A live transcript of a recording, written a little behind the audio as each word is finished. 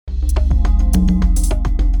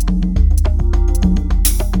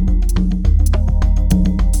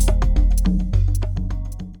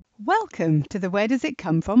Welcome to the Where Does It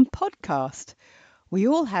Come From podcast. We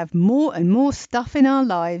all have more and more stuff in our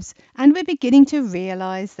lives, and we're beginning to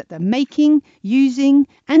realise that the making, using,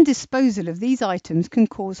 and disposal of these items can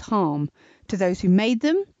cause harm to those who made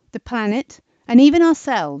them, the planet, and even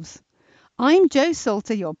ourselves. I'm Jo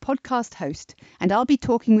Salter, your podcast host, and I'll be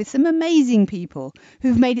talking with some amazing people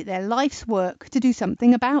who've made it their life's work to do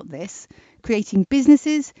something about this, creating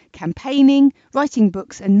businesses, campaigning, writing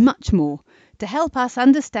books, and much more to help us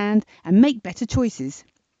understand and make better choices.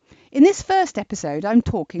 In this first episode, I'm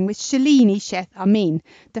talking with Shalini Sheth Amin,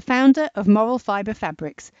 the founder of Moral Fibre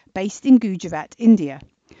Fabrics, based in Gujarat, India.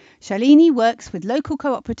 Shalini works with local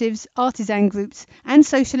cooperatives, artisan groups, and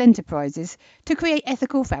social enterprises to create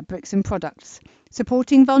ethical fabrics and products,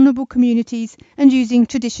 supporting vulnerable communities and using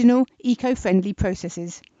traditional, eco-friendly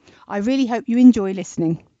processes. I really hope you enjoy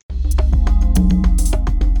listening.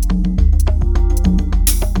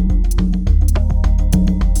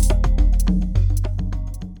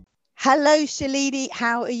 Hello, Shalini.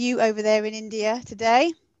 How are you over there in India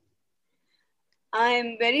today?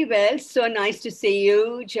 I'm very well. So nice to see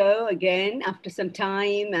you, Jo, again after some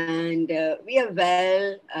time. And we are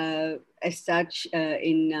well as such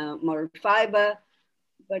in Moral Fibre.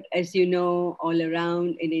 But as you know, all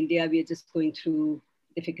around in India, we are just going through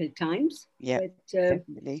difficult times. Yeah, but,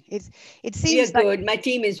 definitely. It seems we are good. My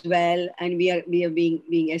team is well, and we are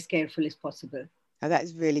being as careful as possible. Oh, that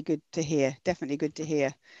is really good to hear. Definitely good to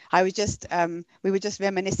hear. I was just, we were just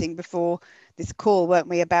reminiscing before this call, weren't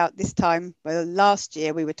we, about this time? Well, last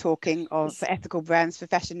year we were talking for ethical brands for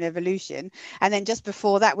Fashion Revolution. And then just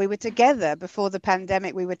before that, we were together. Before the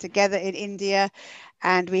pandemic, we were together in India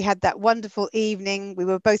and we had that wonderful evening. We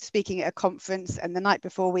were both speaking at a conference, and the night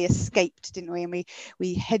before we escaped, didn't we? And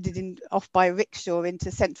we headed off by rickshaw into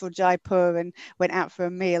central Jaipur and went out for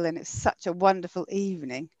a meal. And it's such a wonderful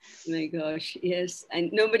evening. My gosh, yes.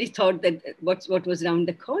 And nobody thought that what was around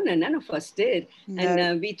the corner. None of us did. No.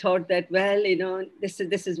 And we thought that, well, this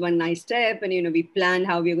is one nice step. And, we planned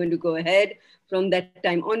how we are going to go ahead from that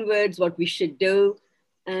time onwards, what we should do.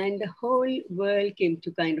 And the whole world came to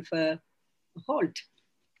kind of a halt.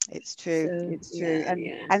 It's true. So, it's true.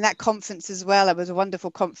 And that conference as well, it was a wonderful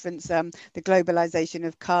conference, the globalization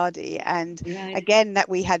of Khadi. And again, that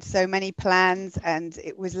we had so many plans, and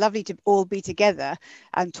it was lovely to all be together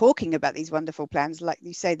and talking about these wonderful plans, like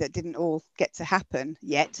you say, that didn't all get to happen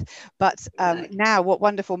yet. But now what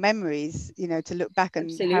wonderful memories, to look back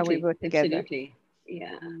and how we were together. Absolutely.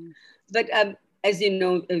 Yeah. But as you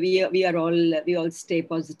know, we all stay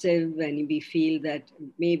positive, and we feel that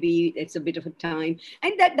maybe it's a bit of a time,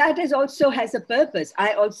 and that is also has a purpose.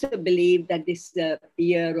 I also believe that this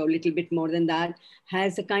year, or a little bit more than that,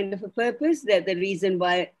 has a kind of a purpose. That the reason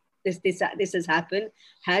why this has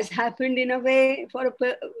happened in a way for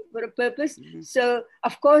a purpose. Mm-hmm. So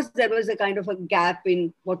of course there was a kind of a gap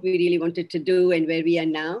in what we really wanted to do and where we are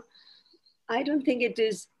now. I don't think it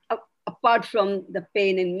is. Apart from the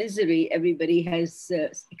pain and misery everybody has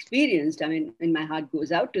experienced, I mean, and my heart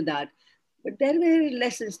goes out to that. But there were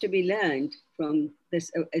lessons to be learned from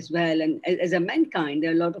this as well. And as a mankind, there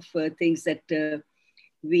are a lot of things that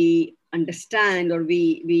we understand, or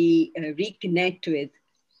we reconnect with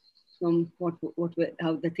from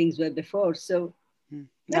how the things were before. So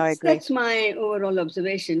no, I agree. That's my overall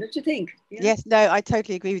observation. Don't you think? Yeah? Yes, no, I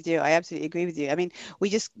totally agree with you. I absolutely agree with you. I mean,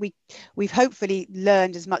 we've hopefully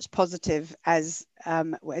learned as much positive as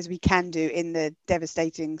we can do in the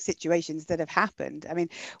devastating situations that have happened. I mean,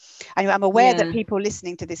 I'm aware that people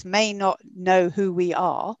listening to this may not know who we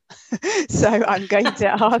are, so I'm going to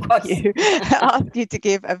ask you to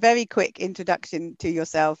give a very quick introduction to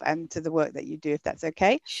yourself and to the work that you do, if that's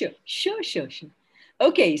okay. Sure.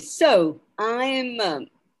 Okay, so I am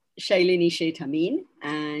Shalini Sheth Amin,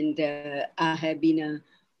 and I have been a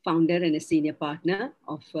founder and a senior partner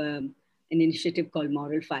of an initiative called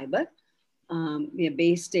Moral Fibre. We are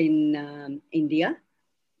based in India,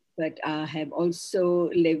 but I have also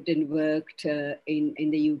lived and worked in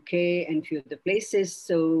the UK and a few other places.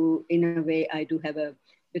 So in a way, I do have a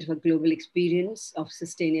bit of a global experience of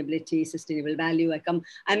sustainability, sustainable value. I'm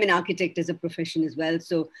an architect as a profession as well.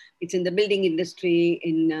 So it's in the building industry,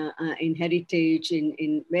 in heritage,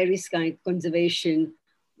 in various kinds of conservation.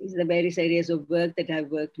 These are the various areas of work that I've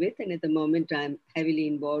worked with. And at the moment, I'm heavily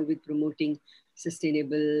involved with promoting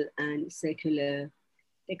sustainable and circular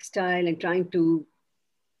textile and trying to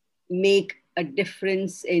make a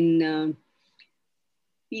difference in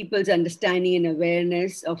people's understanding and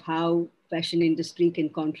awareness of how fashion industry can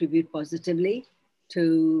contribute positively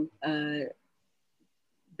to the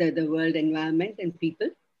world environment and people.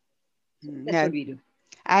 So that's what we do.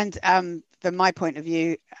 And from my point of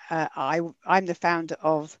view, I'm the founder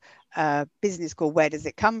of a business called Where Does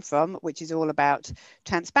It Come From, which is all about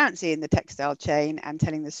transparency in the textile chain and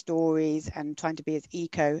telling the stories and trying to be as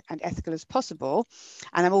eco and ethical as possible.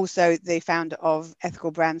 And I'm also the founder of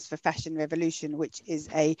Ethical Brands for Fashion Revolution, which is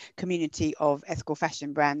a community of ethical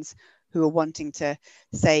fashion brands who are wanting to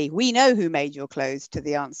say, we know who made your clothes, to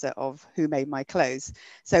the answer of who made my clothes.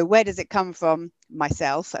 So where does it come from?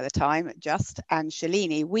 Myself at the time, Just, and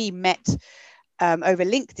Shalini, we met over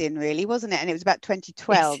LinkedIn, really, wasn't it? And it was about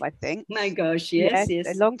 2012, Yes. I think. My gosh, yes, A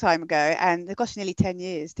yes. long time ago. And gosh, nearly 10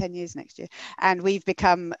 years next year. And we've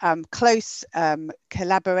become close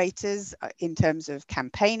collaborators in terms of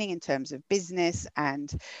campaigning, in terms of business,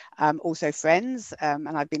 and also friends. And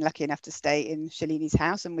I've been lucky enough to stay in Shalini's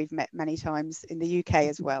house, and we've met many times in the UK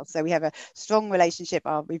as well. So we have a strong relationship.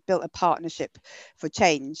 We've built a partnership for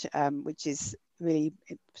change, which is really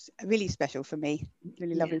special for me.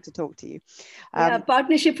 Really lovely to talk to you. Yeah,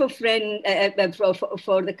 partnership for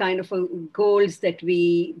for the kind of goals that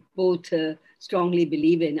we both strongly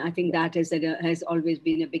believe in. I think that has always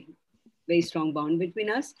been a very strong bond between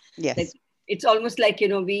us. Yes. That it's almost like, you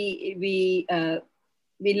know, we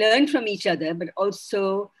learn from each other, but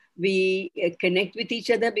also we connect with each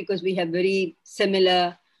other because we have very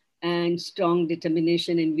similar and strong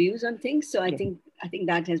determination and views on things. So I think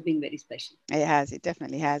that has been very special. It has. It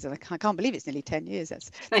definitely has. And I can't believe it's nearly 10 years.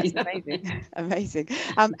 That's amazing. Amazing.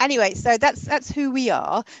 Anyway, so that's who we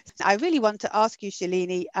are. I really want to ask you,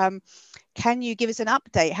 Shalini, can you give us an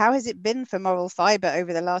update? How has it been for Moral Fibre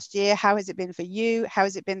over the last year? How has it been for you? How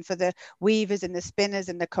has it been for the weavers and the spinners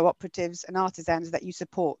and the cooperatives and artisans that you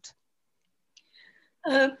support?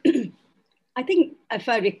 I think, if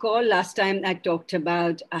I recall, last time I talked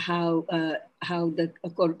about how the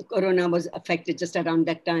corona was affected. Just around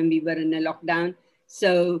that time, we were in a lockdown.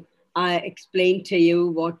 So I explained to you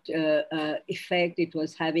what effect it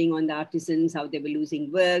was having on the artisans, how they were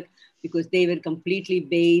losing work because they were completely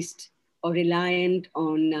based or reliant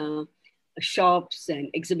on shops and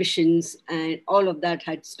exhibitions, and all of that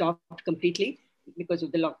had stopped completely because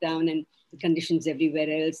of the lockdown and the conditions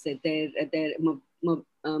everywhere else. That their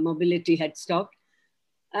mobility had stopped,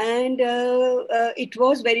 and it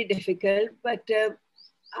was very difficult. But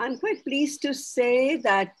I'm quite pleased to say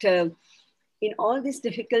that in all these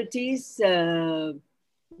difficulties,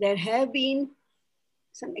 there have been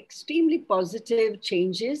some extremely positive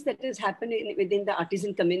changes that has happened within the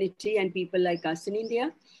artisan community and people like us in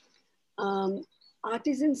India.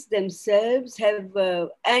 Artisans themselves have,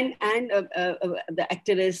 the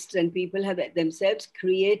activists and people have themselves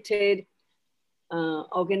created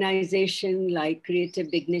organization like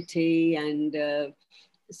Creative Dignity and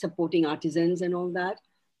supporting artisans and all that.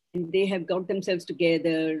 And they have got themselves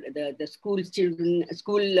together. The school children,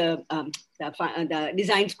 the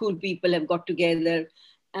design school people have got together,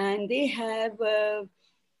 and they have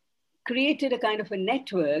created a kind of a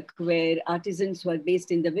network where artisans who are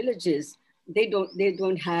based in the villages, they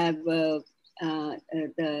don't have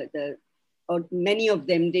or many of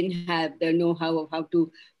them didn't have the know-how of how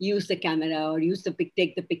to use the camera or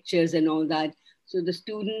take the pictures and all that. So the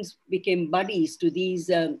students became buddies to these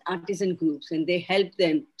artisan groups, and they helped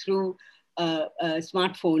them through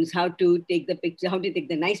smartphones how to take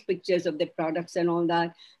the nice pictures of the products and all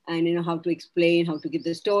that, and how to explain, how to give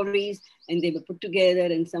the stories. And they were put together,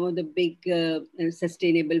 and some of the big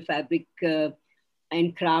sustainable fabric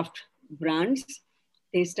and craft brands,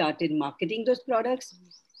 they started marketing those products.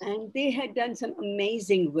 And they had done some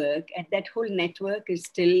amazing work, and that whole network is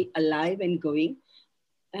still alive and going.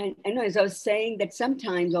 And as I was saying, that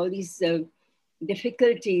sometimes all these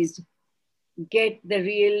difficulties get the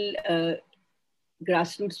real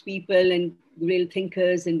grassroots people and real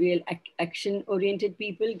thinkers and real action-oriented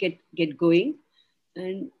people get going.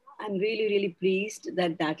 And I'm really, really pleased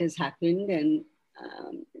that that has happened. And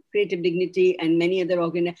Creative Dignity and many other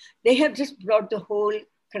they have just brought the whole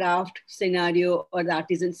craft scenario or the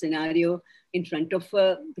artisan scenario in front of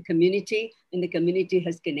the community, and the community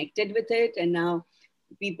has connected with it. And now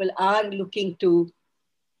people are looking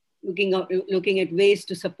at ways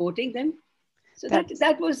to supporting them. So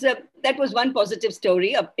that was one positive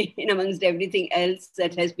story in amongst everything else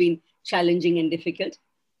that has been challenging and difficult.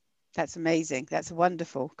 That's amazing. That's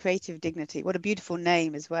wonderful. Creative Dignity. What a beautiful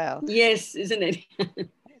name as well. Yes, isn't it?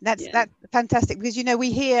 That's fantastic, because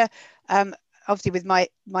we hear obviously with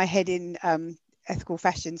my head in ethical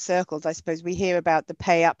fashion circles, I suppose we hear about the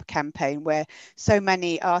Pay Up campaign, where so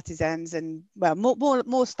many artisans and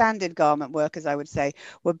more standard garment workers, I would say,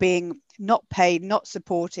 were being not paid, not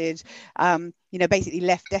supported, basically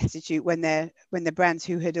left destitute when the brands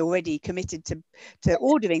who had already committed to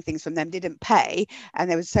ordering things from them didn't pay, and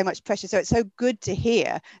there was so much pressure. So it's so good to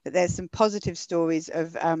hear that there's some positive stories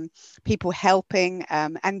of people helping,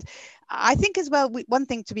 and I think as well, one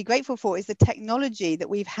thing to be grateful for is the technology that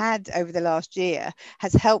we've had over the last year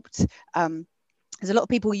has helped. There's a lot of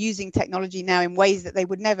people using technology now in ways that they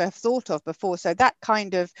would never have thought of before. So that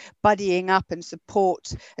kind of buddying up and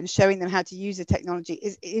support and showing them how to use the technology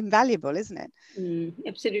is invaluable, isn't it?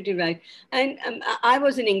 Absolutely right. And I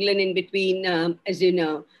was in England in between, as you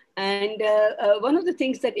know. And one of the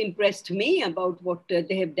things that impressed me about what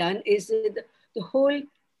they have done is the whole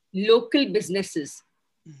local businesses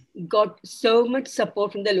got so much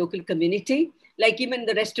support from the local community. Like even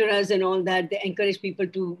the restaurants and all that, they encourage people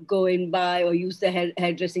to go and buy or use the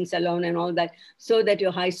hairdressing salon and all that, so that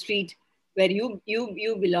your high street where you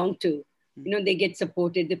belong to, they get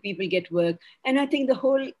supported, the people get work. And I think the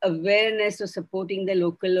whole awareness of supporting the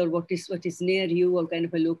local, or what is near you, or kind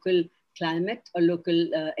of a local climate or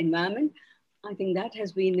local environment, I think that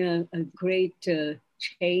has been a great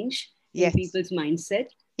change in people's mindset.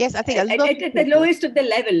 Yes, I think a lot at the lowest of the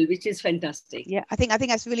level, which is fantastic. Yeah, I think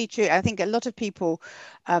that's really true. I think a lot of people,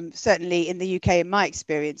 certainly in the UK, in my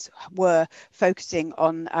experience, were focusing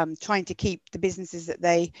on trying to keep the businesses that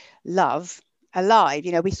they love alive.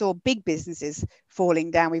 We saw big businesses falling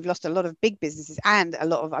down. We've lost a lot of big businesses, and a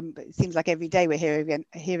lot of it seems like every day we're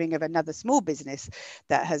hearing of another small business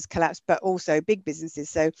that has collapsed, but also big businesses.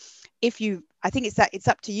 So I think it's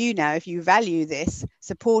up to you now. If you value this,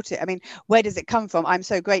 support it. I mean, where does it come from? I'm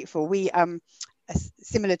so grateful. We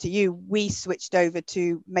similar to you, we switched over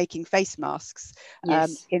to making face masks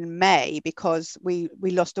in May, because we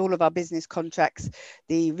lost all of our business contracts.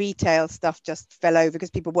 The retail stuff just fell over because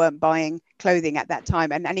people weren't buying clothing at that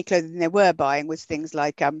time, and any clothing they were buying was things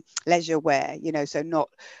like leisure wear, so not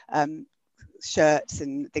shirts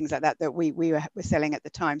and things like that we were selling at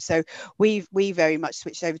the time. So we very much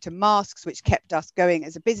switched over to masks, which kept us going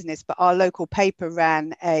as a business. But our local paper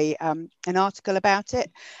ran an article about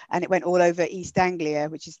it, and it went all over East Anglia,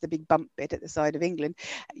 which is the big bump bit at the side of England.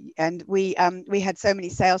 And we had so many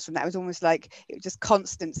sales from that. It was almost like it was just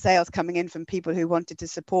constant sales coming in from people who wanted to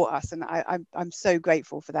support us, and I'm so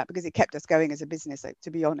grateful for that, because it kept us going as a business,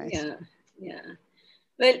 to be honest. Yeah.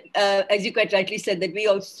 Well, as you quite rightly said, that we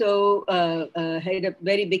also had a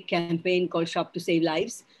very big campaign called Shop to Save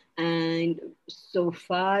Lives. And so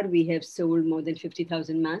far, we have sold more than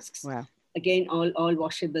 50,000 masks. Wow. Again, all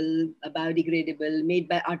washable, biodegradable, made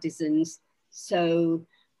by artisans. So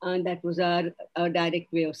that was our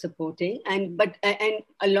direct way of supporting. And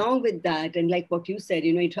along with that, and like what you said,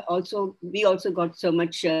 we also got so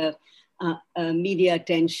much media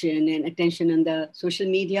attention and attention on the social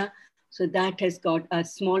media. So that has got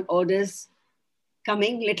us small orders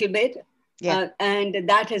coming little bit. And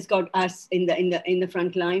that has got us in the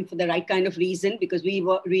front line for the right kind of reason, because we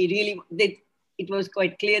really did. It was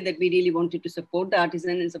quite clear that we really wanted to support the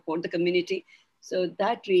artisan and support the community. So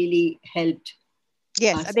that really helped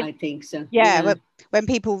us, I think so. Yeah, when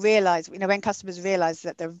people realize, when customers realize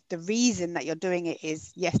that the reason that you're doing it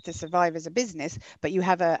is, yes, to survive as a business, but you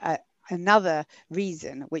have another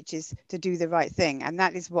reason, which is to do the right thing. And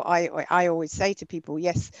that is what I always say to people.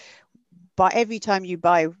 Yes, but every time you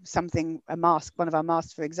buy something, a mask, one of our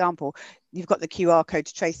masks, for example, you've got the QR code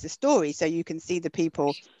to trace the story, so you can see the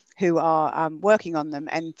people who are working on them.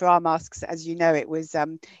 And for our masks, as you know, it was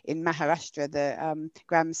in Maharashtra, the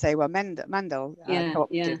Gram Sewa Mandal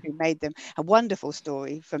cooperative who made them. A wonderful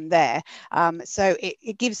story from there. So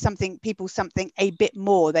it gives people something a bit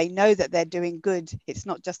more. They know that they're doing good. It's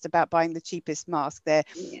not just about buying the cheapest mask. They're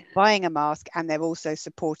buying a mask, and they're also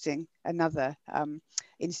supporting another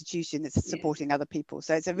institution that's supporting other people.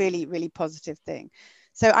 So it's a really, really positive thing.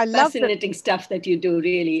 So I love fascinating stuff that you do,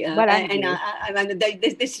 really.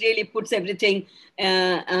 This really puts everything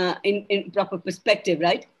in proper perspective,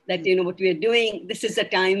 right? That what we are doing. This is a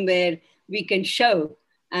time where we can show,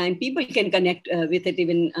 and people can connect with it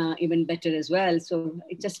even better as well. So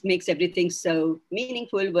it just makes everything so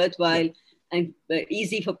meaningful, worthwhile, and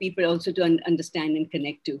easy for people also to understand and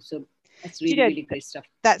connect to. So that's really, really great stuff.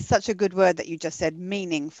 That's such a good word that you just said,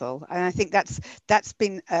 meaningful. And I think that's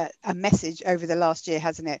been a message over the last year,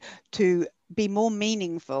 hasn't it? To be more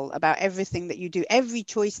meaningful about everything that you do, every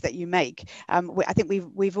choice that you make. I think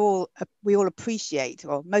we all appreciate,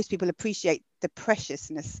 or most people appreciate, the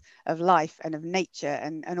preciousness of life and of nature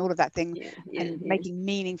and all of that thing, making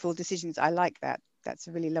meaningful decisions. I like that. That's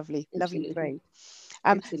a really lovely phrase.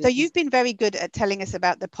 So you've been very good at telling us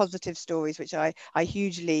about the positive stories, which I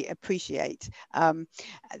hugely appreciate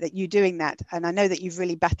that you're doing that. And I know that you've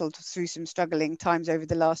really battled through some struggling times over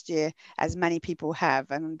the last year, as many people have.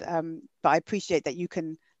 And but I appreciate that you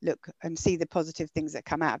can look and see the positive things that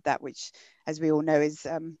come out of that, which, as we all know, is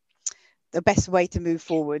the best way to move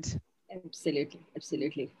forward. Absolutely,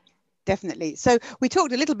 absolutely. Definitely. So we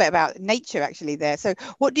talked a little bit about nature actually there. So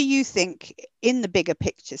what do you think in the bigger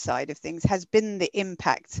picture side of things has been the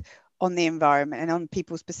impact on the environment and on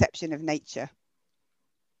people's perception of nature?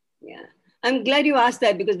 Yeah, I'm glad you asked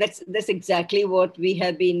that, because that's exactly what we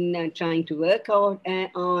have been trying to work on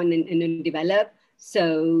and develop.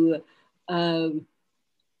 So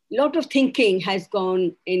lot of thinking has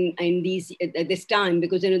gone in these at this time,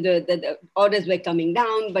 because the orders were coming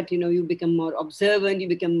down, but you become more observant, you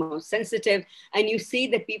become more sensitive, and you see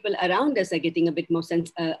that people around us are getting a bit more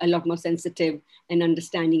a lot more sensitive and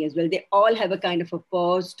understanding as well. They all have a kind of a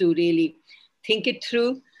pause to really think it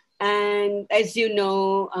through. And as you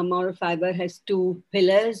know, Moral Fiber has two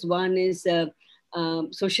pillars. One is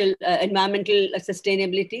social, environmental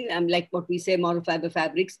sustainability, like what we say, Moral Fiber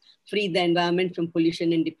Fabrics, free the environment from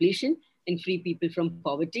pollution and depletion and free people from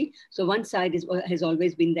poverty. So one side has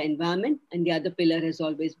always been the environment, and the other pillar has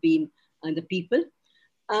always been the people.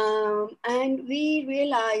 And we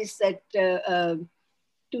realized that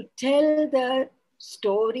to tell the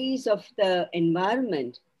stories of the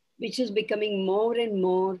environment, which is becoming more and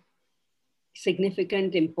more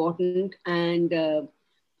significant, important, and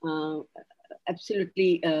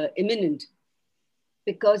absolutely imminent,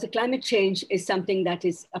 because the climate change is something that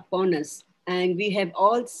is upon us. And we have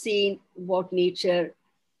all seen what nature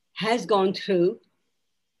has gone through.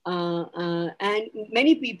 And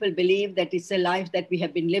many people believe that it's a life that we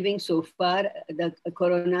have been living so far. The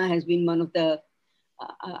corona has been one of the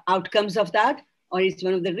outcomes of that, or it's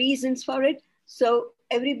one of the reasons for it. So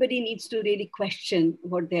everybody needs to really question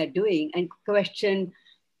what they're doing, and question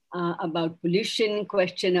about pollution,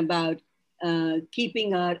 question about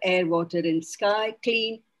keeping our air, water, and sky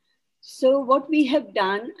clean. So what we have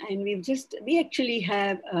done, and we actually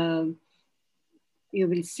have, you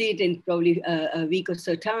will see it in probably a week or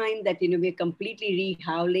so time, that we're completely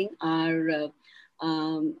rehowling our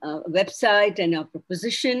website and our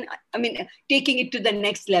proposition. I mean, taking it to the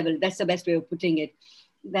next level. That's the best way of putting it.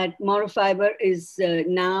 That Moral Fiber is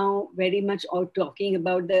now very much out talking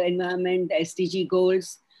about the environment, the SDG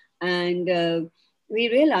goals, and we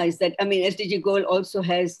realize that, I mean, SDG goal also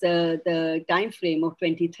has the time frame of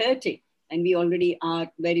 2030, and we already are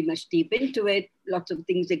very much deep into it. Lots of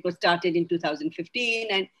things that was started in 2015,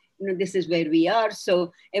 and this is where we are.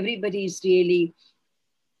 So everybody is really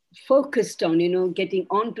focused on getting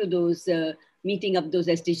onto those, meeting up those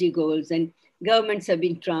SDG goals. And governments have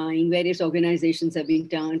been trying, various organizations have been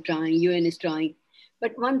trying, UN is trying.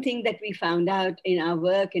 But one thing that we found out in our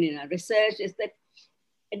work and in our research is that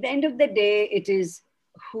at the end of the day, it is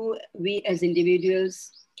who we as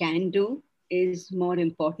individuals can do is more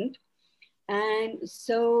important. And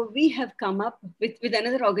so we have come up with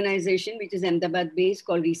another organization, which is Ahmedabad based,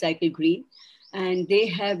 called Recycle Green. And they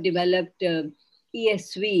have developed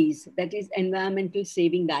ESVs, that is environmental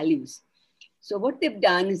saving values. So what they've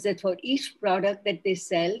done is that for each product that they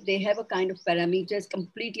sell, they have a kind of parameters,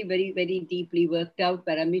 completely very, very deeply worked out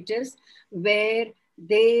parameters, where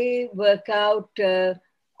they work out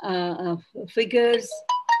figures,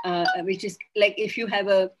 which is like if you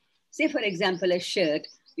have say for example, a shirt,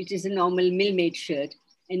 which is a normal mill-made shirt,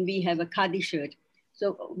 and we have a khadi shirt.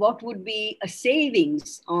 So what would be a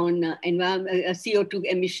savings on CO2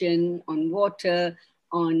 emission, on water,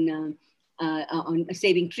 on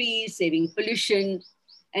saving trees, saving pollution,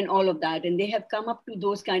 and all of that. And they have come up to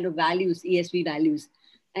those kind of values, ESV values.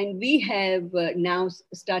 And we have now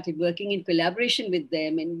started working in collaboration with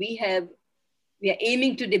them, and we are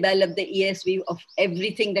aiming to develop the ESV of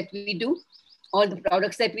everything that we do, all the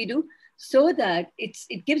products that we do, so that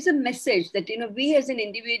it gives a message that we as an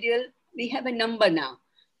individual, we have a number now.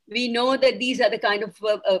 We know that these are the kind of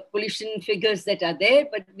pollution figures that are there,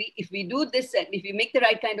 but if we do this and if we make the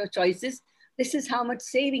right kind of choices, this is how much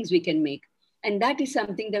savings we can make. And that is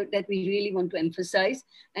something that we really want to emphasize,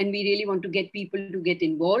 and we really want to get people to get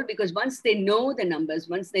involved, because once they know the numbers,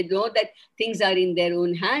 once they know that things are in their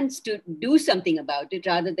own hands to do something about it,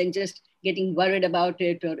 rather than just getting worried about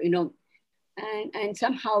it, or, and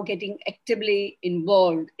somehow getting actively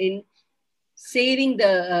involved in saving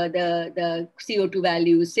the CO2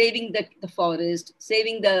 values, saving the forest,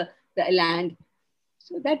 saving the land.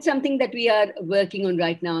 So that's something that we are working on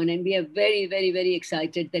right now. And we are very, very, very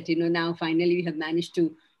excited that, now finally we have managed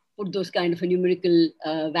to put those kind of numerical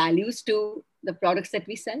values to the products that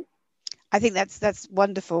we sell. I think that's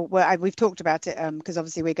wonderful. Well, we've talked about it because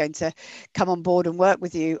obviously we're going to come on board and work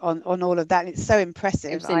with you on all of that. And it's so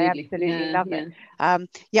impressive. Absolutely. I absolutely love yeah. it.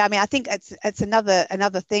 Yeah, I mean, I think it's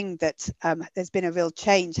another thing that there's been a real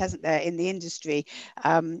change, hasn't there, in the industry,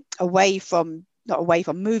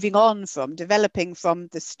 moving on from developing from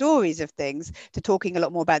the stories of things to talking a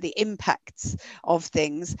lot more about the impacts of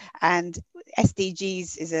things. And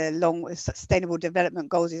SDGs is sustainable development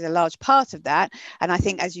goals is a large part of that. And I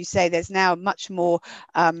think, as you say, there's now much more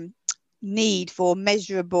need for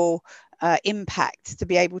measurable impact to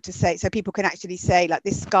be able to say, so people can actually say, like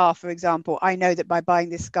this scarf, for example, I know that by buying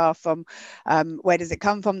this scarf from where does it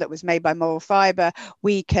come from, that was made by Moral Fiber,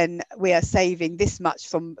 we are saving this much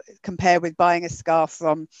from compared with buying a scarf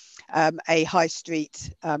from a high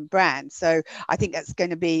street brand. So I think that's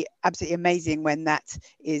going to be absolutely amazing when that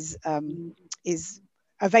is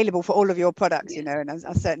available for all of your products, you know, and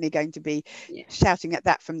I'm certainly going to be shouting at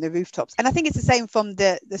that from the rooftops. And I think it's the same from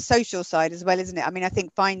the social side as well, isn't it? I mean, I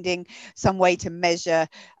think finding some way to measure,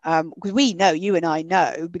 because we know, you and I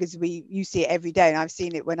know, because you see it every day, and I've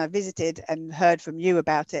seen it when I visited and heard from you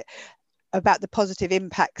about it, about the positive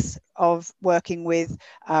impacts of working with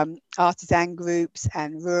artisan groups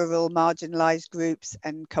and rural marginalized groups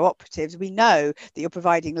and cooperatives. We know that you're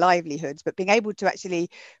providing livelihoods, but being able to actually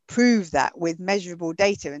prove that with measurable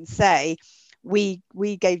data and say, we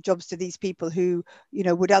gave jobs to these people who, you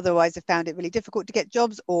know, would otherwise have found it really difficult to get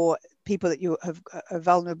jobs, or people that you are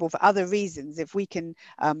vulnerable for other reasons. If we can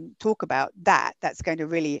talk about that, that's going to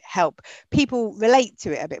really help people relate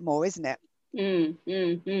to it a bit more, isn't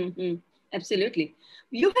it? Absolutely.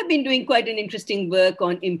 You have been doing quite an interesting work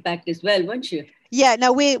on impact as well, weren't you? Yeah,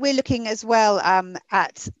 no, we're looking as well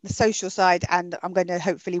at the social side, and I'm going to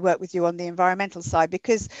hopefully work with you on the environmental side,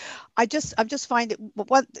 because I just find it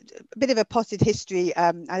a bit of a potted history.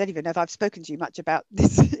 I don't even know if I've spoken to you much about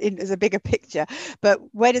this as a bigger picture, but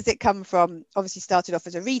where does it come from? Obviously started off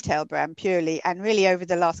as a retail brand purely, and really over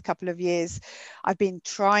the last couple of years, I've been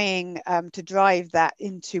trying to drive that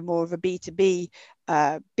into more of a B2B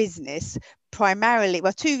business, primarily,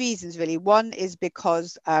 well, two reasons really. One is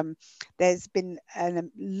because there's been a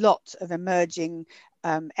lot of emerging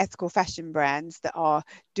ethical fashion brands that are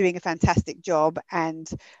doing a fantastic job, and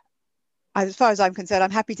as far as I'm concerned,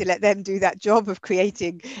 I'm happy to let them do that job of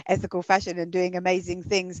creating ethical fashion and doing amazing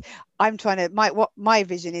things. I'm trying to, my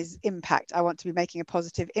vision is impact. I want to be making a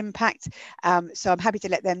positive impact. So I'm happy to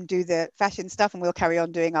let them do the fashion stuff, and we'll carry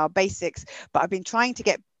on doing our basics. But I've been trying to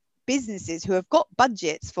get businesses who have got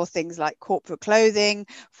budgets for things like corporate clothing,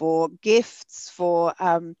 for gifts, for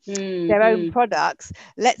their own products.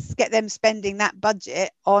 Let's get them spending that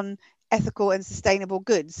budget on ethical and sustainable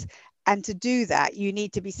goods. And to do that, you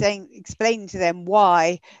need to be explaining to them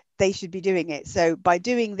why they should be doing it. So by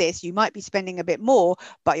doing this, you might be spending a bit more,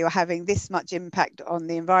 but you're having this much impact on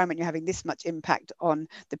the environment, you're having this much impact on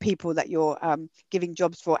the people that you're giving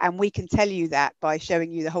jobs for. And we can tell you that by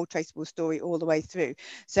showing you the whole traceable story all the way through.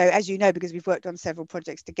 So as you know, because we've worked on several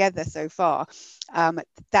projects together so far,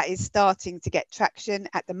 that is starting to get traction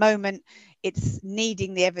at the moment. It's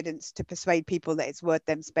needing the evidence to persuade people that it's worth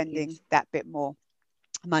them spending that bit more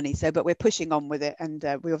money. So, but we're pushing on with it, and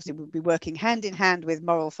we obviously will be working hand in hand with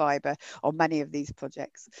Moral Fiber on many of these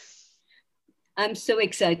projects. I'm so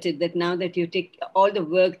excited that now that you take all the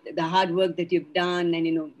work, the hard work that you've done, and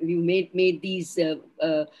you made these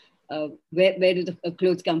where do the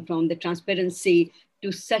clothes come from, the transparency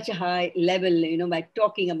to such a high level, by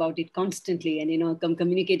talking about it constantly, and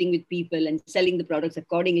communicating with people and selling the products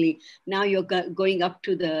accordingly. Now you're going up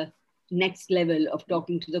to the next level of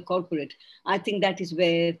talking to the corporate. I think that is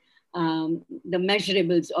where the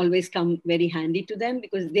measurables always come very handy to them,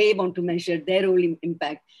 because they want to measure their own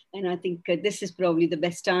impact. And I think this is probably the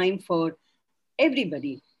best time for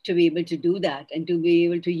everybody to be able to do that, and to be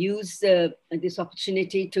able to use this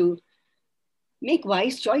opportunity to make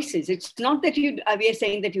wise choices. It's not that we are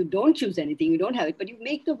saying that you don't choose anything, you don't have it, but you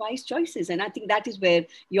make the wise choices. And I think that is where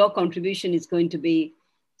your contribution is going to be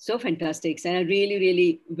so fantastic. And I really,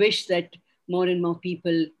 really wish that more and more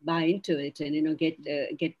people buy into it and, get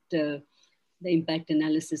the impact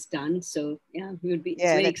analysis done. So yeah, it's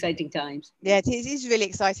very exciting times. Yeah, it is really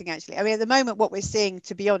exciting, actually. I mean, at the moment, what we're seeing,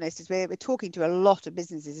 to be honest, is we're talking to a lot of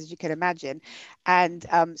businesses, as you can imagine, and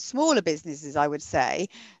smaller businesses, I would say,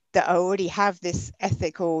 that already have this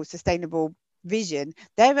ethical, sustainable vision,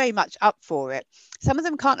 they're very much up for it. Some of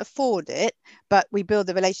them can't afford it, but we build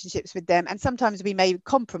the relationships with them, and sometimes we may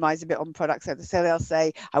compromise a bit on products. So they'll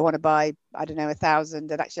say, I want to buy, I don't know,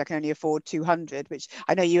 1,000, and actually I can only afford 200, which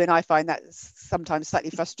I know you and I find that sometimes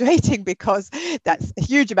slightly frustrating because that's a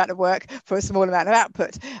huge amount of work for a small amount of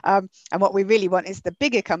output. And what we really want is the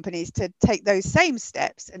bigger companies to take those same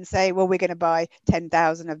steps and say, well, we're going to buy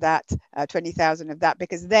 10,000 of that, 20,000 of that,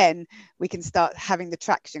 because then we can start having the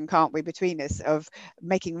traction, can't we, between us, of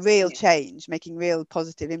making real change, making real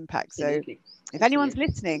positive impact. Absolutely. So if anyone's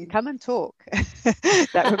listening, come and talk.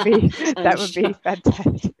 that would be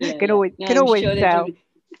fantastic. Can always tell.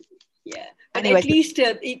 Yeah, but anyway, at least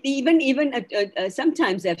even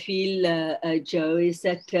sometimes I feel, Joe, is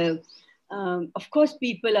that of course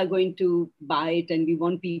people are going to buy it, and we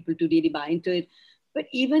want people to really buy into it. But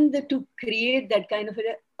even to create that kind of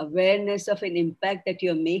an awareness of an impact that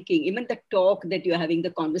you're making, even the talk that you're having,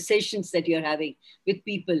 the conversations that you're having with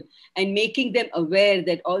people, and making them aware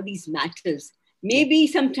that all these matters. Maybe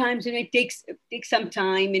sometimes it takes some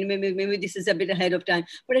time, and maybe this is a bit ahead of time,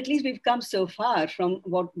 but at least we've come so far from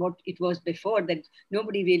what it was before, that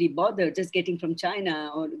nobody really bothered. Just getting from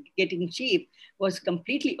China or getting cheap was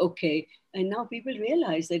completely okay, and now people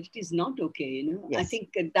realize that it is not okay. Yes. I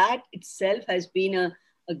think that itself has been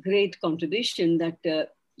a great contribution that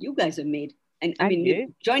you guys have made, and I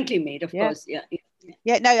mean jointly made, of course.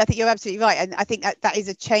 Yeah, no, I think you're absolutely right, and I think that is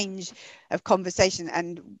a change of conversation.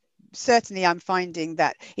 And certainly I'm finding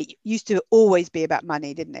that it used to always be about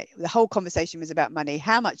money, didn't it? The whole conversation was about money.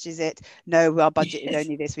 How much is it? No, our budget is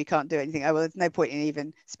only this, we can't do anything. Oh, well, there's no point in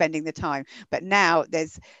even spending the time. But now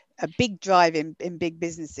there's a big drive in big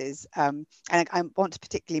businesses, and I want to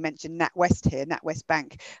particularly mention NatWest here, NatWest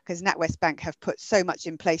Bank, because NatWest Bank have put so much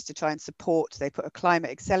in place to try and support. They put a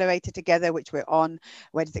climate accelerator together, which we're on.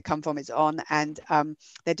 Where does it come from? It's on, and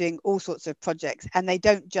they're doing all sorts of projects, and they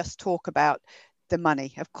don't just talk about the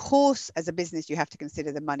money. Of course, as a business, you have to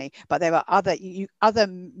consider the money, but there are other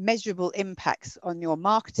measurable impacts on your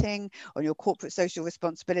marketing, on your corporate social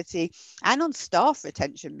responsibility, and on staff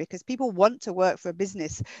retention, because people want to work for a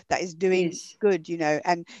business that is doing good,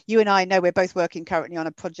 and you and I know we're both working currently on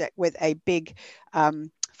a project with a big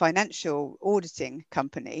financial auditing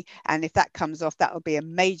company, and if that comes off, that will be a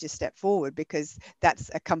major step forward, because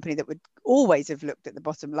that's a company that would always have looked at the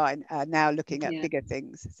bottom line, now looking at bigger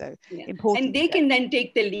things. So important. And they can then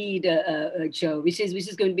take the lead, Joe, which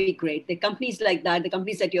is going to be great. The companies like that, the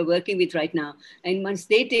companies that you're working with right now, and once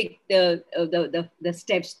they take the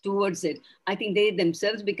steps towards it, I think they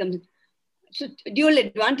themselves become dual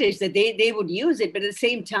advantage, that they would use it, but at the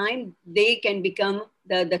same time they can become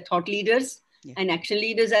the thought leaders and action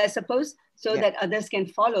leaders, I suppose, so that others can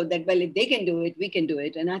follow that. Well, if they can do it, we can do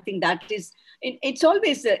it. And I think that is, it's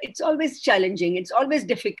always challenging. It's always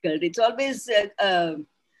difficult. It's always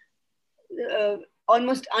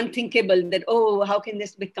almost unthinkable that, oh, how can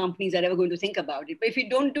these big companies are ever going to think about it? But if you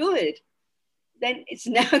don't do it, then it's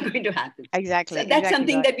never going to happen. Exactly. So that's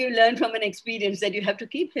something that we learn from an experience, that you have to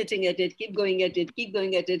keep hitting at it, keep going at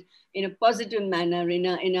it in a positive manner, in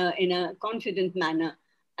a confident manner,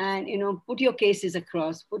 and put your cases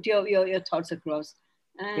across, put your thoughts across,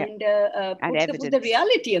 and put the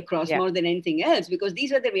reality across more than anything else, because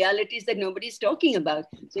these are the realities that nobody's talking about.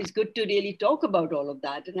 So it's good to really talk about all of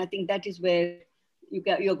that, and I think that is where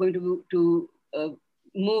you're going to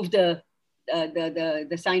move the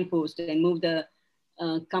signpost and move the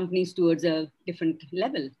companies towards a different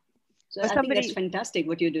level. So I think that's fantastic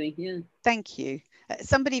what you're doing. Yeah. Thank you.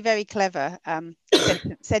 Somebody very clever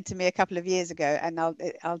said to me a couple of years ago, and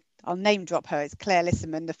I'll name drop her. It's Claire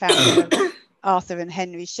Lisserman, the founder of Arthur and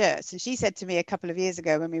Henry Shirts, and she said to me a couple of years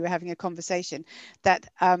ago when we were having a conversation that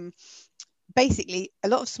basically a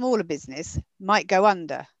lot of smaller business might go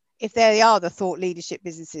under. If they are the thought leadership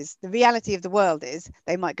businesses, the reality of the world is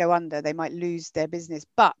they might go under, they might lose their business.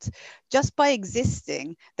 But just by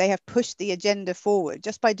existing, they have pushed the agenda forward.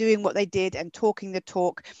 Just by doing what they did and talking the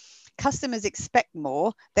talk, customers expect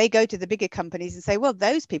more. They go to the bigger companies and say, well,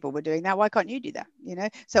 those people were doing that, why can't you do that?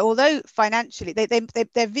 So although financially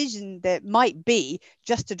their vision that might be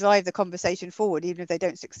just to drive the conversation forward, even if they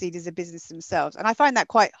don't succeed as a business themselves. And I find that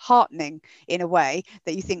quite heartening in a way,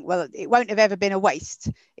 that you think, well, it won't have ever been a waste.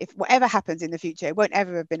 If whatever happens in the future, it won't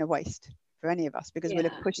ever have been a waste for any of us, because we'll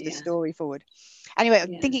have pushed the story forward. Anyway,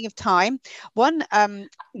 thinking of time,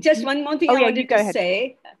 just one more thing I wanted to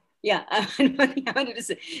say. Yeah, one thing I wanted to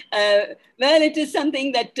say. Well, it is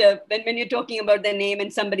something that when you're talking about the name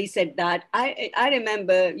and somebody said that, I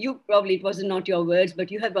remember it was not your words,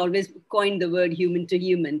 but you have always coined the word human to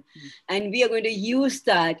human. And we are going to use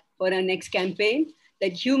that for our next campaign,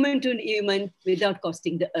 that human to human without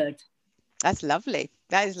costing the earth. That's lovely.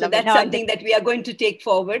 That is So lovely. that's No, something that we are going to take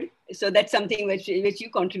forward. So that's something which you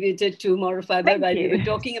contributed to Moral Fiber thank while we you. were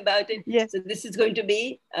talking about it. Yeah. So this is going to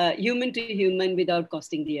be human to human without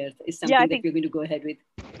costing the earth is Yeah, I something that think we're going to go ahead with.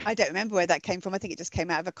 I don't remember where that came from. I think it just came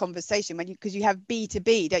out of a conversation when because you have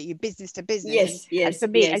B2B, don't you? Business to business. Yes, And yes, for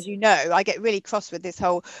me, yes. as you know, I get really cross with this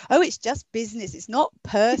whole, oh, it's just business. It's not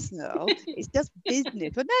personal. It's just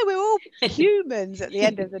business. But no, we're all humans at the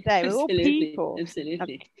end of the day. We're all Absolutely, people. Um,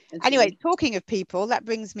 absolutely, Anyway, absolutely. talking of people, that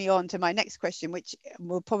brings me on to my next question, which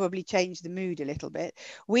will probably change the mood a little bit.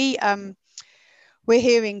 We're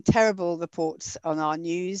hearing terrible reports on our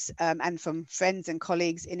news and from friends and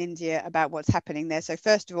colleagues in India about what's happening there. So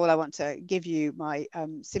first of all, I want to give you my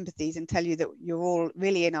sympathies and tell you that you're all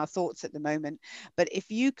really in our thoughts at the moment. But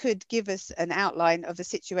if you could give us an outline of the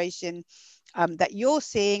situation that you're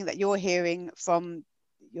seeing, that you're hearing from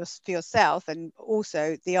for yourself, and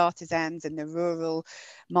also the artisans and the rural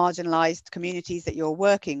marginalized communities that you're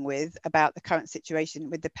working with about the current situation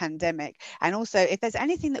with the pandemic. And also, if there's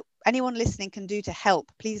anything that anyone listening can do to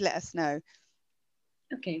help, please let us know.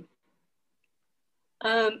 Okay.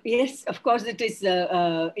 Yes, of course it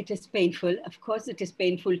is painful. Of course it is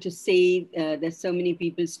painful to see there's so many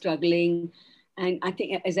people struggling. And I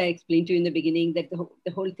think, as I explained to you in the beginning, that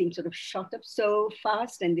the whole thing sort of shot up so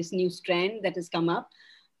fast, and this new strand that has come up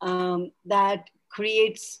that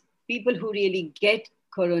creates people who really get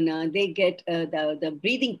corona, they get the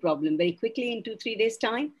breathing problem very quickly in 2-3 days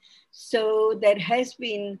time. So there has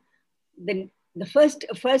been the first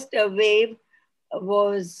wave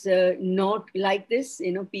was not like this.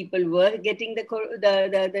 You know, people were getting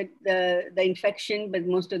the infection, but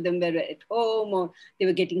most of them were at home, or they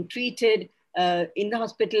were getting treated in the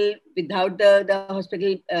hospital without the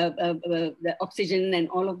hospital the oxygen and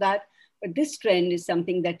all of that. But this trend is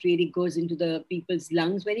something that really goes into the people's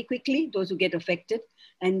lungs very quickly, those who get affected.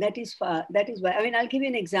 And that is why, I mean, I'll give you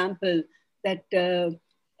an example that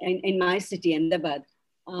in my city, Ahmedabad,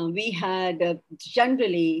 we had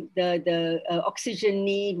generally the oxygen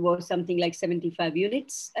need was something like 75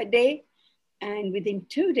 units a day. And within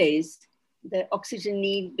 2 days, the oxygen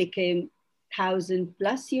need became 1,000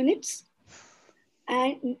 plus units.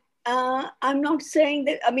 And I'm not saying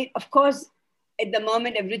that, I mean, of course, at the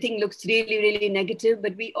moment, everything looks really, really negative,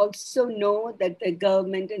 but we also know that the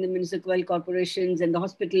government and the municipal corporations and the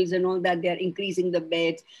hospitals and all that, they're increasing the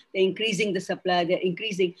beds, they're increasing the supply, they're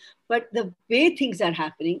increasing. But the way things are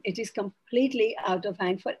happening, it is completely out of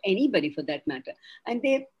hand for anybody for that matter. And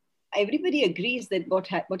everybody agrees that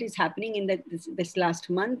what is happening in this last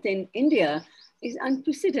month in India is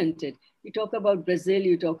unprecedented. You talk about Brazil,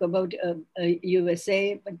 you talk about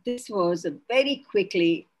USA, but this was a very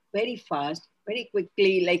quickly, very fast, very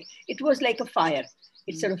quickly, like it was like a fire.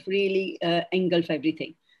 It sort of really engulfed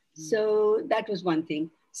everything. So that was one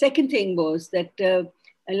thing. Second thing was that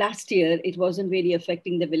last year it wasn't really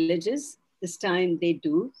affecting the villages. This time they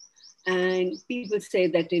do. And people say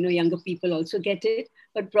that, you know, younger people also get it,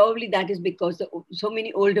 but probably that is because so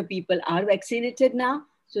many older people are vaccinated now.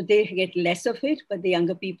 So they get less of it, but the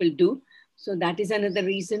younger people do. So that is another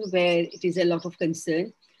reason where it is a lot of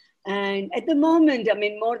concern. And at the moment, I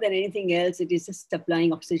mean, more than anything else, it is just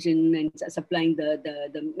supplying oxygen and supplying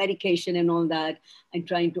the medication and all that, and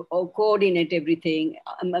trying to coordinate everything.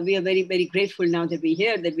 We are very, very grateful now that we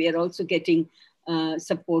hear that we are also getting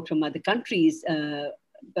support from other countries.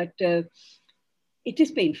 But it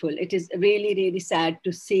is painful. It is really, really sad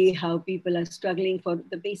to see how people are struggling for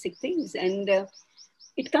the basic things. And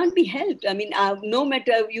it can't be helped. I mean, no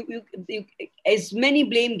matter you, as many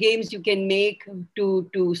blame games you can make to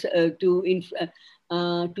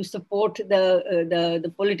support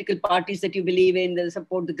the political parties that you believe in, the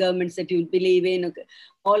support the governments that you believe in,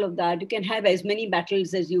 all of that. You can have as many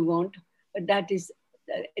battles as you want, but that is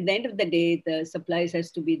at the end of the day, the supplies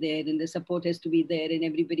has to be there and the support has to be there, and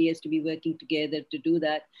everybody has to be working together to do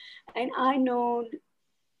that. And I know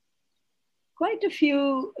quite a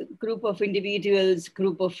few group of individuals,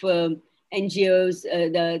 group of NGOs,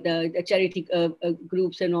 the charity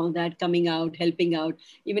groups and all that coming out, helping out.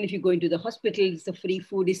 Even if you go into the hospitals, the free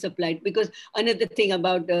food is supplied. Because another thing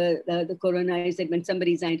about the corona is that when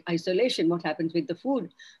somebody is in isolation, what happens with the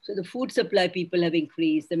food? So the food supply people have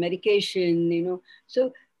increased, the medication, you know.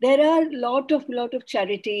 So there are a lot of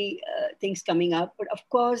charity things coming up. But of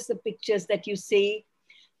course, the pictures that you see,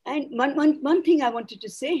 and one thing I wanted to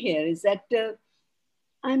say here is that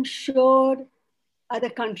I'm sure other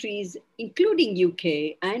countries, including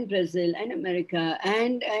UK and Brazil and America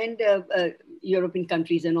and European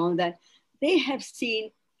countries and all that, they have seen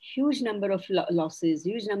huge number of losses,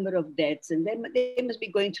 huge number of deaths, and they must be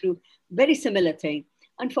going through very similar thing.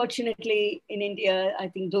 unfortunately, in India, I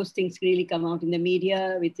think those things really come out in the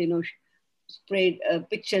media with, sprayed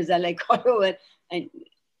pictures are like all over. And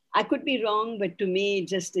I could be wrong, but to me, it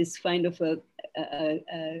just is kind of a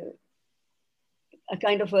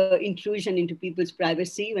kind of a intrusion into people's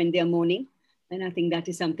privacy when they're mourning. And I think that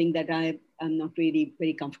is something that I am not really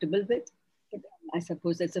very comfortable with. But I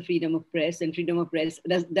suppose that's a freedom of press, and freedom of press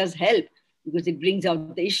does help because it brings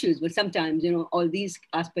out the issues. But sometimes, all these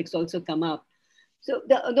aspects also come up. So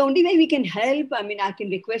the only way we can help, I mean, I can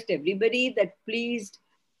request everybody that please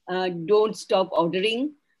don't stop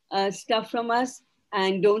ordering stuff from us,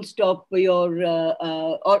 and don't stop your,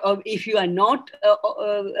 or if you are not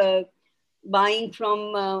buying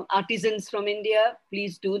from artisans from India,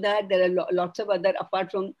 please do that. There are lots of other, apart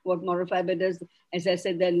from what Moral Fiber does, as I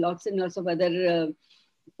said, there are lots and lots of other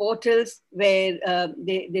portals where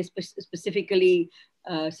they specifically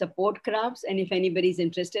support crafts. And if anybody's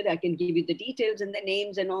interested, I can give you the details and the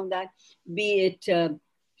names and all that, be it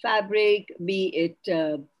fabric, be it,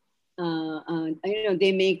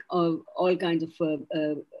 they make all kinds of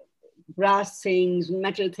brass things,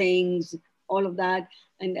 metal things, all of that.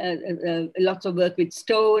 And lots of work with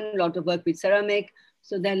stone, lot of work with ceramic.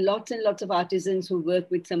 So there are lots and lots of artisans who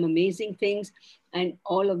work with some amazing things, and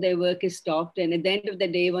all of their work is stopped. And at the end of the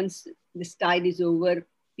day, once this tide is over,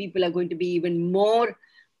 people are going to be even more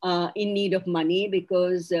in need of money,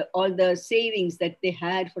 because all the savings that they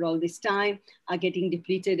had for all this time are getting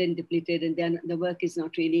depleted, and then the work is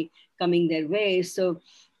not really coming their way. So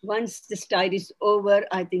once this tide is over,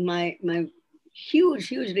 I think my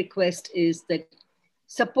huge request is that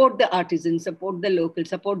support the artisans, support the local,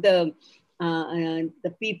 support the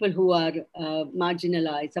people who are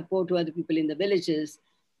marginalized, support to other people in the villages.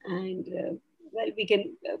 And well, we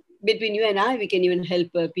can, between you and I, we can even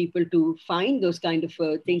help people to find those kind of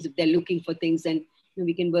things if they're looking for things, and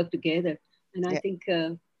we can work together. And I think...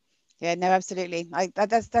 yeah, no, absolutely.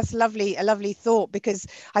 That's lovely, a lovely thought, because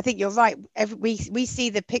I think you're right. We see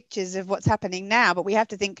the pictures of what's happening now, but we have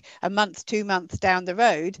to think a month, 2 months down the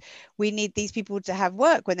road. We need these people to have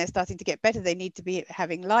work when they're starting to get better. They need to be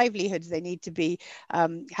having livelihoods. They need to be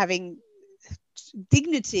having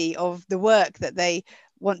dignity of the work that they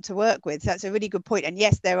want to work with. So that's a really good point. And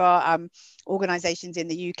yes, there are organizations in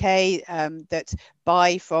the UK that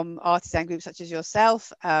buy from artisan groups such as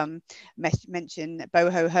yourself. Mention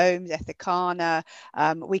Boho Homes, Ethicana.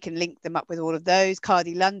 We can link them up with all of those.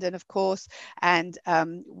 Cardi London, of course. And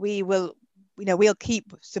we will, we'll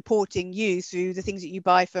keep supporting you through the things that you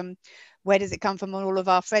buy from. Where does it come from? On all of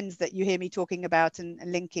our friends that you hear me talking about and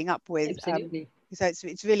linking up with. Absolutely. So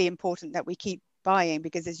it's really important that we keep buying,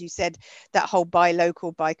 because as you said, that whole buy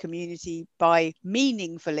local, buy community, buy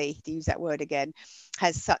meaningfully, to use that word again,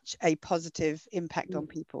 has such a positive impact on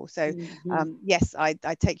people. So yes, I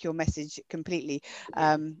take your message completely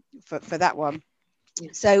for that one.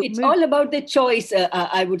 So it's all about the choice,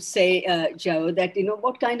 I would say, Joe, that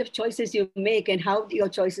what kind of choices you make and how your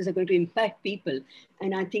choices are going to impact people.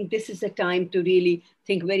 And I think this is the time to really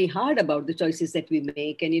think very hard about the choices that we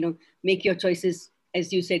make, and make your choices,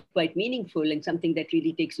 as you said, quite meaningful and something that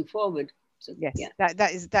really takes you forward. So, yes, yeah.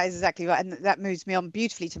 that is exactly right. And that moves me on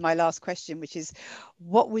beautifully to my last question, which is,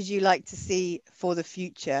 what would you like to see for the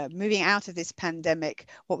future? Moving out of this pandemic,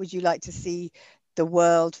 what would you like to see the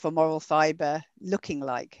world for Moral Fiber looking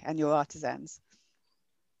like, and your artisans?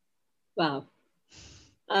 Wow.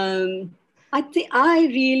 I think I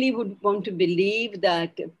really would want to believe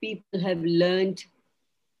that people have learned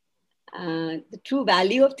the true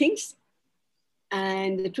value of things.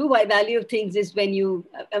 And the true value of things is when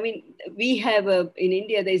we have in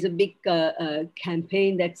India, there's a big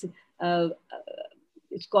campaign that's,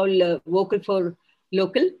 it's called Vocal for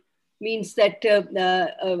Local. Means that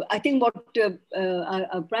I think what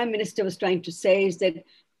our Prime Minister was trying to say is that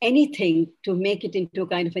anything to make it into a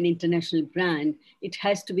kind of an international brand, it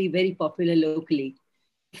has to be very popular locally.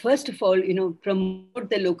 First of all, promote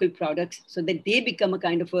the local products so that they become a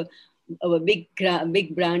kind of a big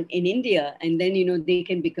brand in India, and then they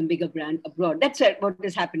can become bigger brand abroad. That's what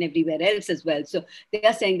has happened everywhere else as well. So they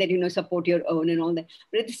are saying that support your own and all that.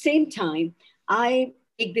 But at the same time, I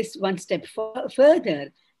take this one step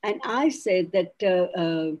further, and I said that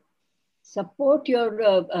support your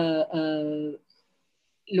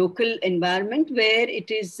local environment, where it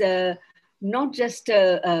is not just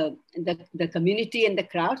the community and the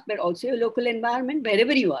crafts, but also your local environment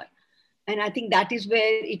wherever you are. And I think that is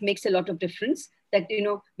where it makes a lot of difference, that,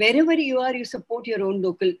 wherever you are, you support your own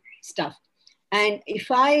local stuff. And if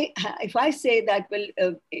I say that,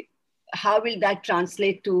 well, how will that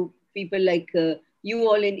translate to people like you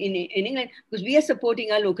all in England? Because we are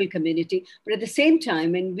supporting our local community, but at the same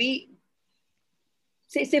time, when we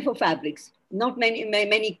say for fabrics. Not many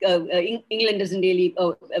England doesn't really,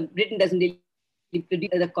 Britain doesn't really produce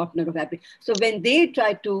the cotton or fabric. So when they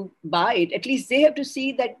try to buy it, at least they have to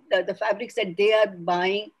see that the fabrics that they are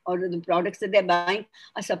buying or the products that they're buying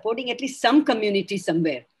are supporting at least some community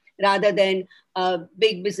somewhere, rather than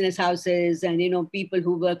big business houses and people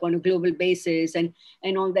who work on a global basis and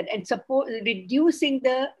all that, and support reducing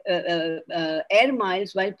the air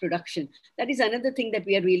miles while production. That is another thing that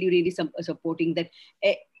we are really supporting. That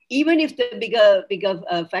even if the bigger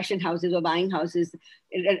fashion houses or buying houses,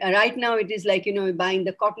 right now it is like buying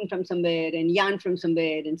the cotton from somewhere and yarn from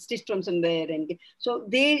somewhere and stitch from somewhere, and so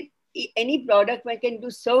any product one can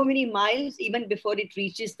do so many miles even before it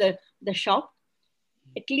reaches the shop.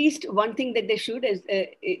 At least one thing that they should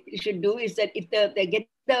do is that if they get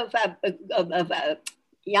the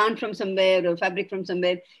yarn from somewhere or fabric from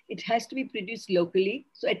somewhere, it has to be produced locally.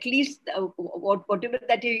 So at least whatever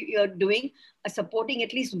that you're doing, supporting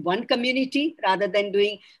at least one community, rather than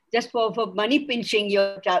doing just for money pinching,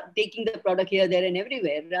 you're taking the product here, there and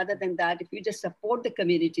everywhere. Rather than that, if you just support the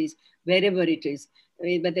communities wherever it is,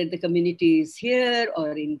 whether the community is here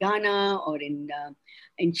or in Ghana or in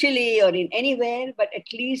Chile or in anywhere, but at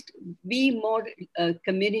least be more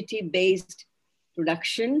community-based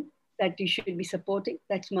production that you should be supporting.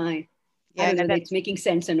 That's my, I don't know whether it's making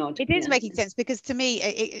sense or not. It is making sense, because to me,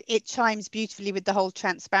 it chimes beautifully with the whole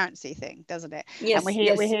transparency thing, doesn't it? Yes, and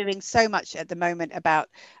we're hearing so much at the moment about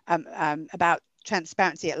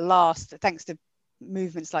transparency at last, thanks to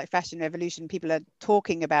movements like Fashion Revolution. People are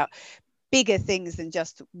talking about bigger things than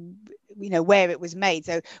just where it was made.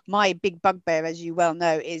 So my big bugbear, as you well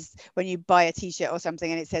know, is when you buy a t-shirt or something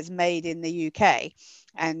and it says made in the UK,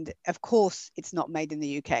 and of course it's not made in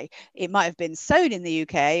the UK. It might have been sewn in the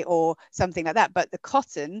UK or something like that, but the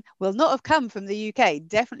cotton will not have come from the UK.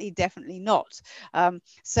 Definitely not.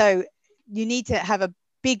 So you need to have a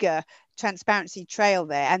bigger transparency trail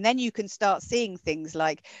there, and then you can start seeing things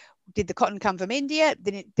like, did the cotton come from India?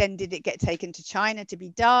 Then did it get taken to China to be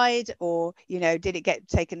dyed, or did it get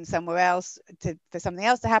taken somewhere else for something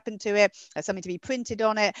else to happen to it, or something to be printed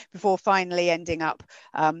on it, before finally ending up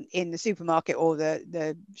in the supermarket or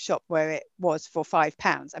the shop where it was for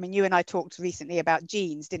 £5? I mean, you and I talked recently about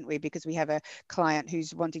jeans, didn't we? Because we have a client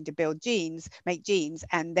who's wanting to make jeans,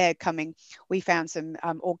 and they're coming. We found some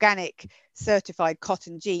organic certified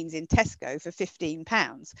cotton jeans in Tesco for £15.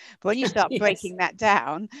 But when you start breaking that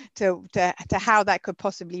down to how that could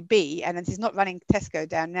possibly be, and this is not running Tesco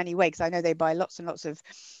down in any way, because I know they buy lots and lots of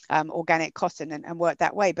organic cotton and work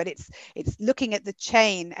that way, but it's looking at the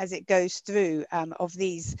chain as it goes through of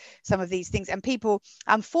some of these things. And people,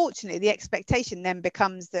 unfortunately, the expectation then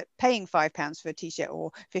becomes that paying £5 for a t-shirt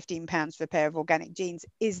or £15 for a pair of organic jeans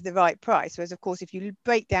is the right price. Whereas of course, if you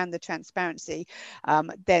break down the transparency,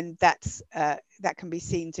 then that can be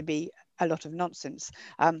seen to be a lot of nonsense.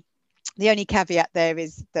 The only caveat there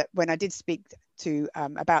is that when I did speak to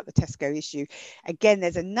about the Tesco issue, again,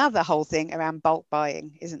 there's another whole thing around bulk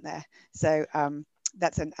buying, isn't there? So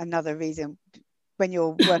that's another reason. When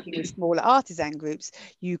you're working with smaller artisan groups,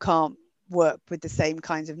 you can't work with the same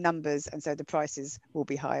kinds of numbers, and so the prices will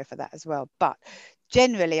be higher for that as well. But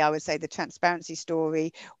generally, I would say the transparency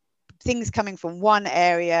story, things coming from one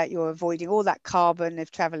area, you're avoiding all that carbon of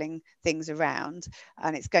traveling things around,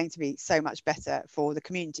 and it's going to be so much better for the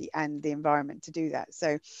community and the environment to do that.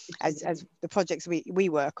 So as the projects we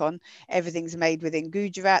work on, everything's made within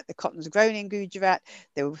Gujarat, the cotton's grown in Gujarat,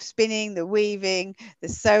 the spinning, the weaving, the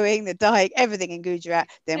sewing, the dyeing, everything in Gujarat,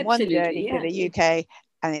 then one journey to the UK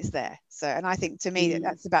and it's there. So, and I think to me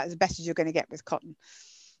that's about as best as you're going to get with cotton.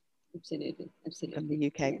 Absolutely. From the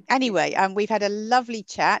UK. Anyway, we've had a lovely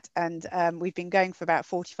chat, and we've been going for about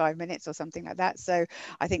 45 minutes or something like that. So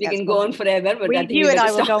I think we can go on forever, but you and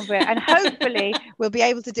I will go on forever, and hopefully we'll be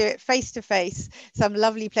able to do it face to face, some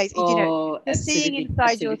lovely place. Just seeing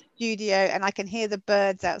inside your studio, and I can hear the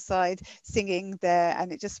birds outside singing there,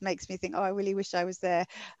 and it just makes me think, oh, I really wish I was there.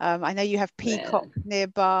 I know you have peacocks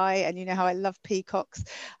nearby, and you know how I love peacocks.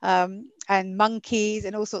 And monkeys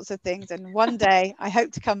and all sorts of things, and one day I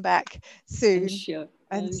hope to come back soon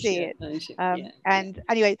and see it. And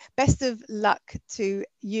anyway, best of luck to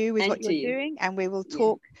you with what you're doing, and we will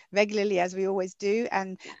talk regularly as we always do,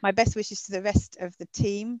 and my best wishes to the rest of the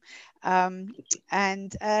team,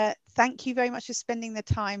 and thank you very much for spending the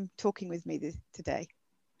time talking with me today.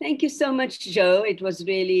 Thank you so much, Jo. It was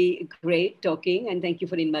really great talking, and thank you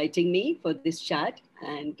for inviting me for this chat,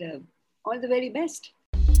 and all the very best.